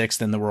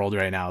 96th in the world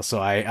right now. So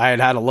I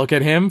had a look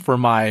at him for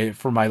my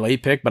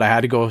late pick, but I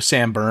had to go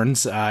Sam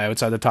Burns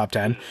outside the top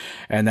 10.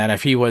 And then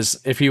if he was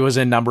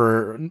in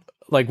number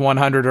like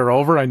 100 or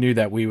over, I knew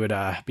that we would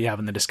be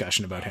having the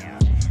discussion about him.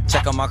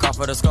 Check on my car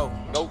for the scope.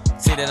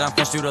 See that I'm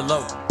pushed through the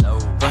low.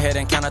 Go ahead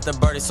and count out the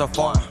birdies so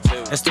far.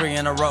 It's 3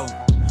 in a row.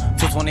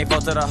 224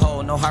 to the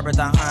hole. No hybrid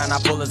behind. I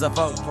pull as a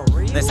foe.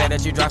 They say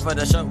that you drive for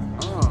the show.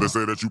 They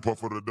say that you puff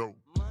for the dough.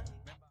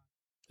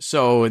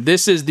 So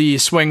this is the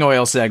Swing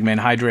Oil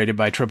segment, hydrated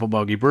by Triple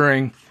Bogey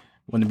Brewing.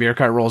 When the beer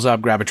cart rolls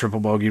up, grab a triple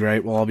bogey,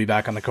 right? We'll all be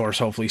back on the course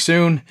hopefully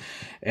soon.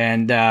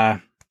 And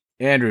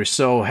Andrew,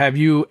 so have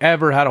you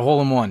ever had a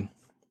hole-in-one?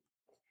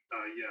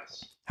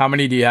 Yes. How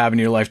many do you have in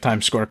your lifetime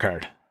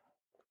scorecard?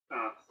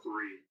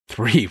 3.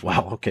 3.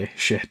 Wow. Okay.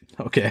 Shit.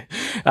 Okay.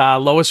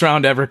 Lowest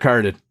round ever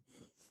carded?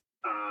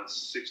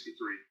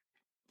 63.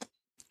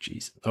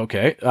 Jeez.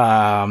 Okay.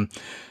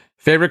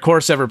 Favorite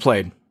course ever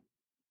played?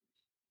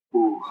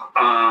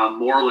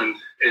 Moreland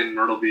in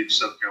Myrtle Beach,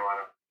 South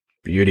Carolina.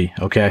 Beauty.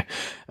 Okay.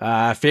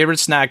 Favorite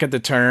snack at the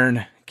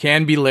turn?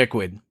 Can be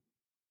liquid.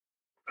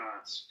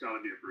 It's got to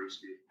be a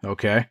brewski.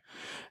 Okay.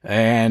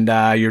 And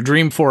your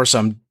dream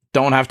foursome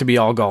don't have to be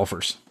all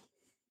golfers.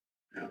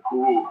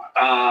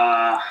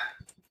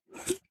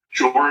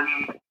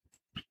 Jordan,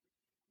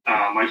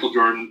 Michael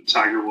Jordan,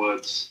 Tiger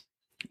Woods.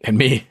 And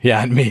me.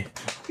 Yeah, and me.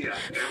 Yeah,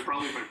 and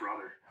probably my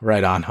brother.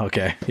 Right on.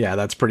 Okay. Yeah,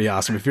 that's pretty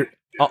awesome. If you're,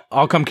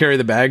 I'll come carry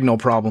the bag, no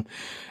problem.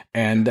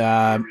 And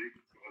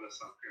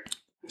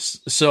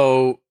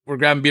so we're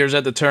grabbing beers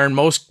at the turn.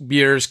 Most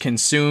beers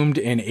consumed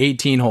in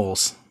 18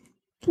 holes.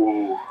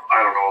 Ooh,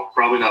 I don't know.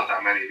 Probably not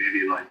that many.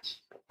 Maybe like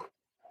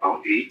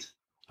about 8.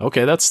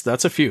 Okay, that's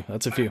a few.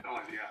 That's a few. No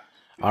idea.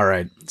 All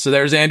right. So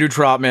there's Andrew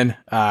Trotman,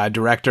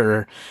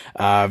 director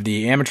of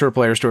the Amateur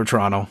Players Tour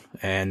Toronto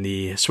and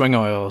the Swing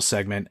Oil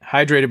segment,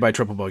 hydrated by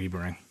Triple Bogey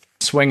Brewing.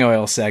 Swing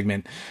Oil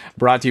segment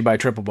brought to you by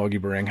Triple Bogey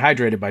Brewing,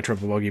 hydrated by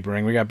Triple Bogey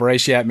Brewing. We got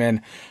Bryce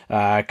Yetman,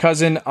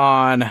 cousin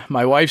on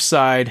my wife's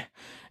side.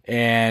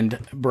 And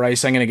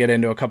Bryce, I'm going to get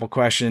into a couple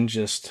questions.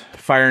 Just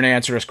fire and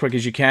answer as quick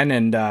as you can,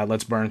 and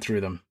let's burn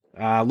through them.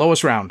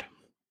 Lowest round?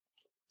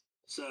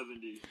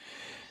 70.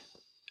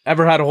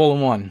 Ever had a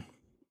hole-in-one?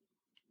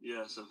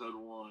 Yes, I've had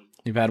one.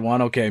 You've had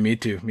one? Okay, me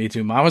too. Me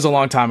too. Mine was a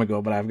long time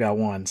ago, but I've got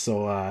one.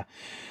 So,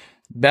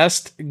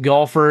 best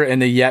golfer in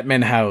the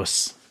Yetman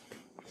house?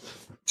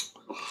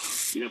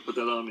 You gonna put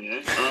that on me,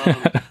 eh?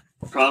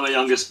 Probably my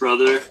youngest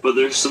brother, but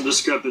there's some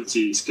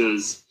discrepancies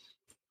because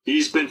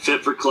he's been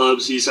fit for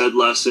clubs, he's had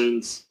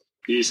lessons,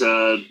 he's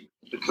had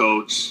a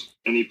coach,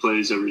 and he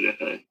plays every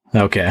day.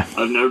 Okay.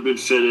 I've never been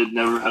fitted,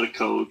 never had a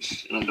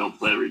coach, and I don't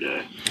play every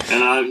day.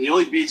 And he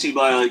only beats me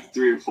by like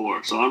 3 or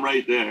 4, so I'm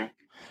right there.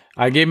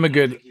 I gave him a I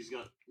good... think he's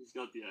got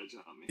the edge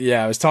on me.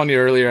 Yeah, I was telling you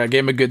earlier, I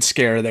gave him a good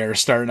scare there,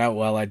 starting out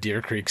well at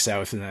Deer Creek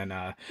South, and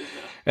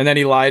then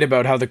he lied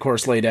about how the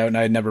course laid out, and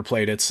I had never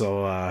played it,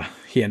 so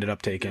he ended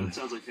up taking. Yeah, it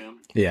sounds like him.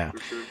 Yeah. For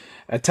sure.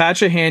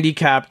 Attach a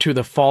handicap to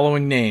the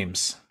following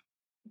names.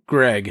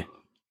 Greg.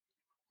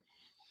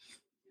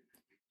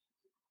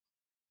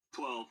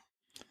 12.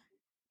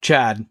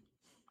 Chad.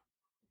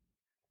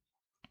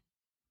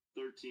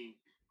 13.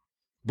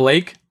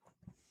 Blake.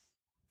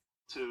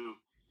 2.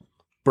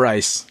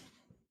 Bryce.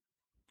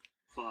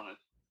 5.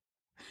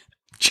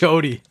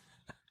 Jody.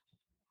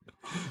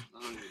 I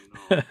don't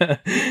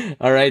even know.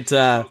 All right.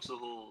 Strokes a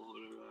hole,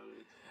 whatever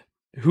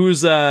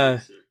that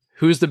is.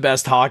 Who's the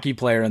best hockey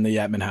player in the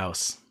Yetman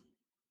house?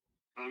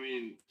 I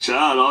mean,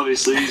 Chad,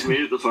 obviously, he's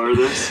made it the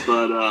farthest,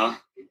 but, I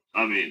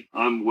mean,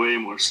 I'm way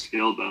more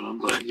skilled than him,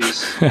 but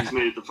he's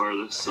made it the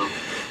farthest, so,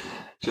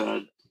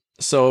 Chad.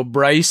 So,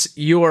 Bryce,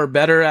 you are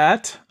better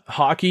at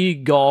hockey,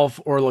 golf,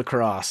 or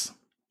lacrosse?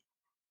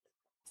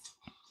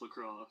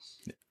 Lacrosse.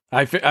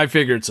 I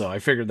figured so. I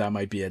figured that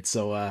might be it.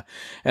 So,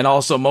 and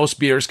also most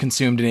beers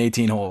consumed in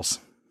 18 holes.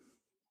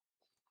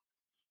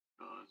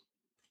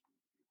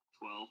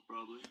 12,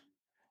 probably.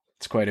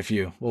 It's quite a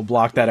few. We'll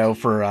block that out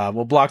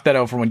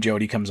for when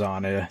Jody comes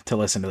on to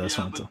listen to this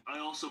one. But So. I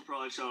also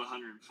probably shot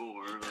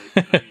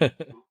 104.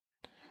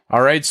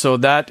 All right, so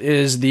that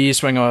is the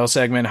Swing Oil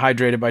segment,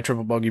 hydrated by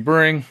Triple Bogey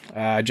Brewing.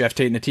 Jeff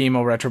Tate and the team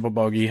over at Triple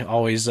Bogey,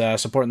 always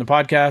supporting the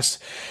podcast.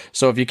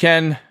 So if you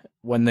can,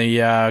 when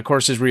the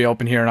courses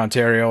reopen here in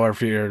Ontario, or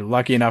if you're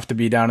lucky enough to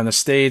be down in the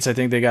States, I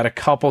think they got a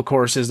couple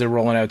courses they're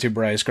rolling out to,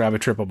 Bryce. Grab a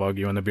Triple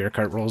Bogey when the beer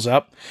cart rolls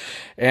up.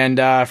 And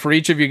for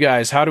each of you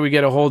guys, how do we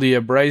get a hold of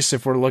you, Bryce,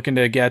 if we're looking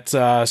to get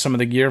some of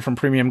the gear from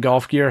Premium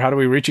Golf Gear? How do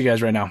we reach you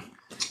guys right now?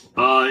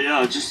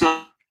 Yeah, just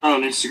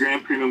on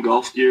Instagram, Premium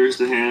Golf Gear is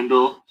the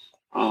handle.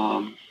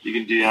 You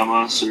can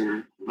DM us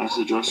or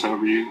message us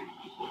however you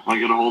want to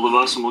get a hold of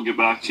us, and we'll get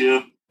back to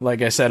you.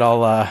 Like I said,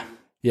 I'll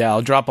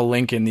drop a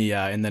link in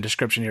the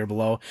description here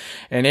below.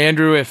 And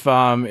Andrew, if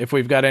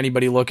we've got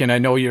anybody looking, I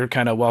know you're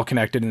kind of well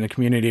connected in the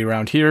community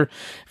around here.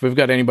 If we've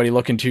got anybody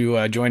looking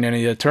to join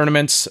any of the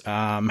tournaments,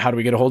 how do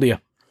we get a hold of you?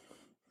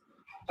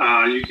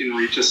 You can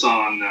reach us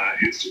on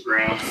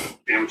Instagram,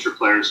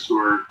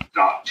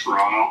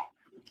 amateurplayerstour.toronto.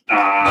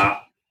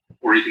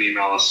 Or you can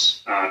email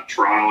us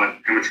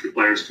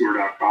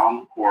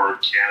toronto@amateurplayerstour.com or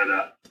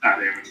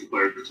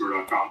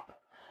Canada@amateurplayerstour.com.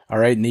 All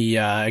right, and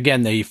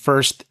the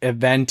first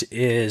event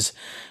is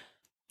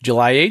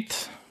July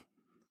 8th.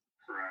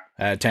 Correct.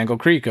 at Tangle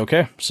Creek.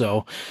 Okay,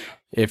 so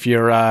if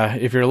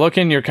you're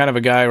looking, you're kind of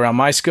a guy around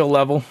my skill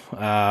level,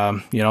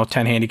 10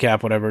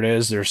 handicap, whatever it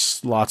is,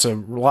 there's lots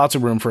of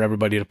room for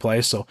everybody to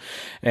play. So,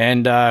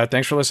 and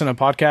thanks for listening to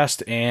the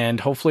podcast, and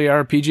hopefully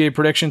our PGA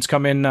predictions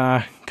come in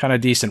kind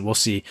of decent. We'll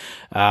see.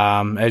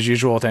 As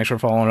usual, thanks for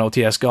following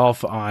OTS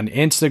Golf on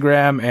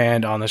Instagram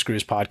and On the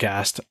Screws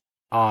podcast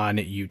on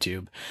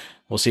YouTube.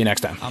 We'll see you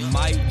next time. I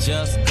might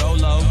just go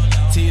low,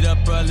 teed up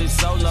early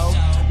solo.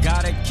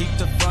 Gotta keep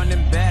the front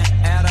and back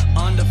at a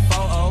under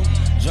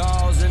 4-0.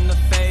 Jaws in the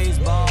phase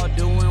ball,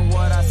 doing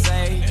what I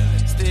say.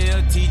 Still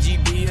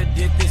TGB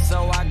addicted,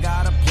 so I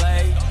gotta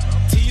play.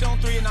 Teed on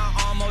 3 and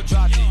I almost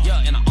dropped it.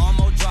 Yeah, and I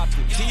almost dropped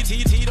it.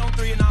 Teed on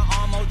 3 and I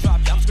almost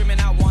dropped it. I'm screaming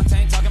out one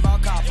tank, talking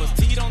about coppers.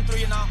 Teed on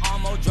 3 and I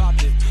almost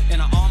dropped it. And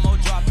I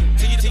almost dropped it.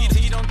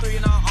 Teed on 3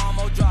 and I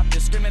almost dropped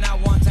it. Screaming out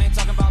one tank,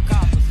 talking about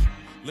coppers.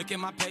 Look at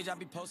my page, I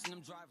be posting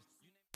them drivers.